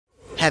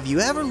Have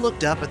you ever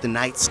looked up at the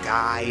night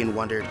sky and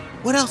wondered,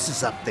 what else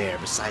is up there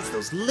besides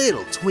those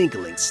little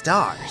twinkling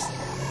stars?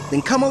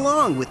 Then come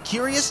along with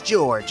Curious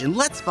George and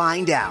let's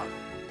find out.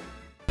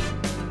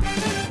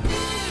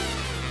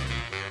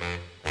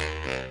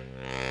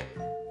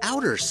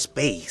 Outer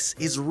space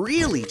is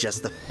really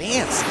just the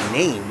fancy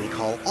name we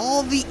call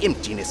all the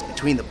emptiness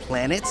between the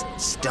planets,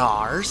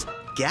 stars,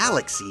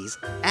 galaxies,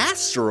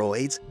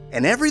 asteroids,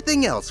 and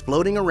everything else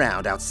floating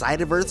around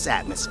outside of Earth's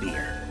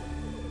atmosphere.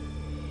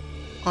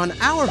 On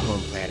our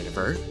home planet of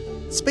Earth,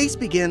 space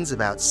begins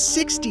about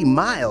 60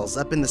 miles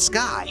up in the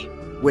sky,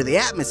 where the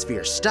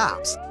atmosphere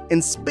stops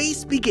and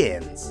space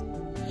begins.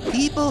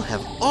 People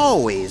have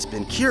always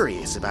been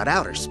curious about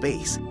outer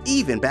space,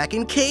 even back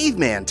in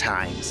caveman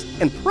times,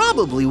 and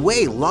probably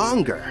way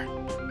longer.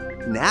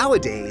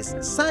 Nowadays,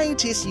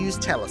 scientists use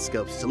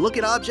telescopes to look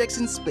at objects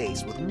in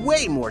space with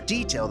way more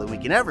detail than we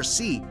can ever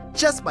see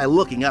just by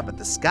looking up at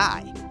the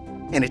sky.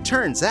 And it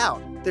turns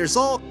out, there's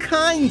all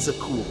kinds of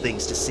cool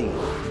things to see.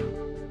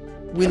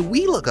 When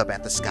we look up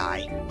at the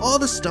sky, all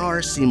the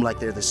stars seem like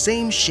they're the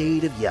same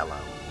shade of yellow.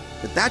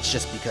 But that's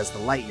just because the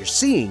light you're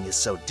seeing is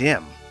so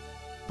dim.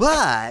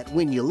 But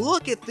when you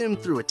look at them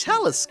through a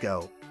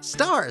telescope,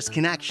 stars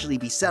can actually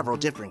be several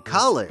different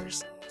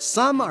colors.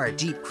 Some are a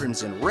deep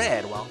crimson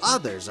red, while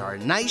others are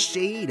a nice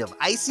shade of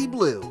icy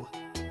blue.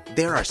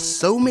 There are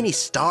so many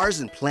stars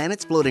and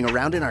planets floating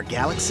around in our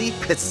galaxy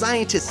that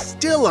scientists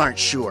still aren't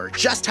sure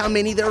just how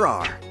many there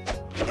are.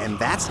 And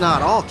that's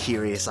not all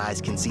curious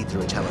eyes can see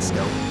through a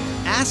telescope.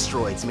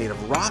 Asteroids made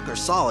of rock or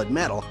solid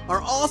metal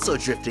are also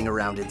drifting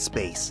around in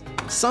space.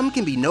 Some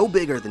can be no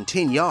bigger than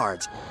 10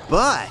 yards,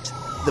 but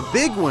the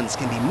big ones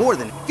can be more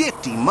than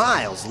 50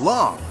 miles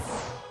long.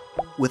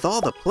 With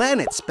all the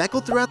planets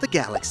speckled throughout the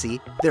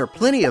galaxy, there are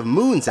plenty of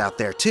moons out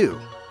there too.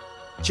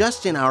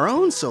 Just in our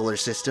own solar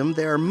system,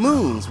 there are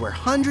moons where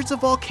hundreds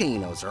of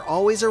volcanoes are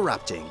always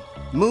erupting,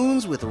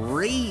 moons with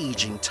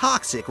raging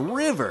toxic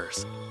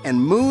rivers,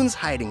 and moons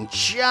hiding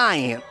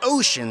giant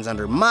oceans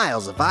under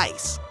miles of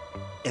ice.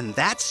 And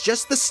that's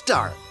just the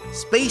start.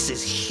 Space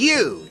is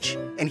huge,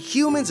 and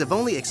humans have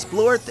only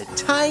explored the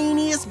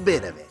tiniest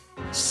bit of it.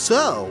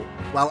 So,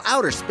 while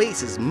outer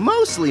space is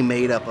mostly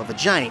made up of a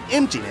giant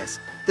emptiness,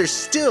 there's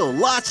still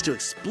lots to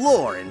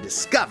explore and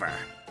discover.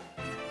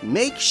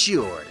 Make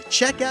sure to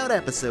check out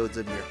episodes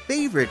of your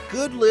favorite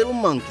good little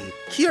monkey,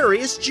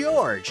 Curious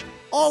George,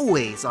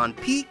 always on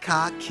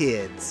Peacock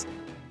Kids.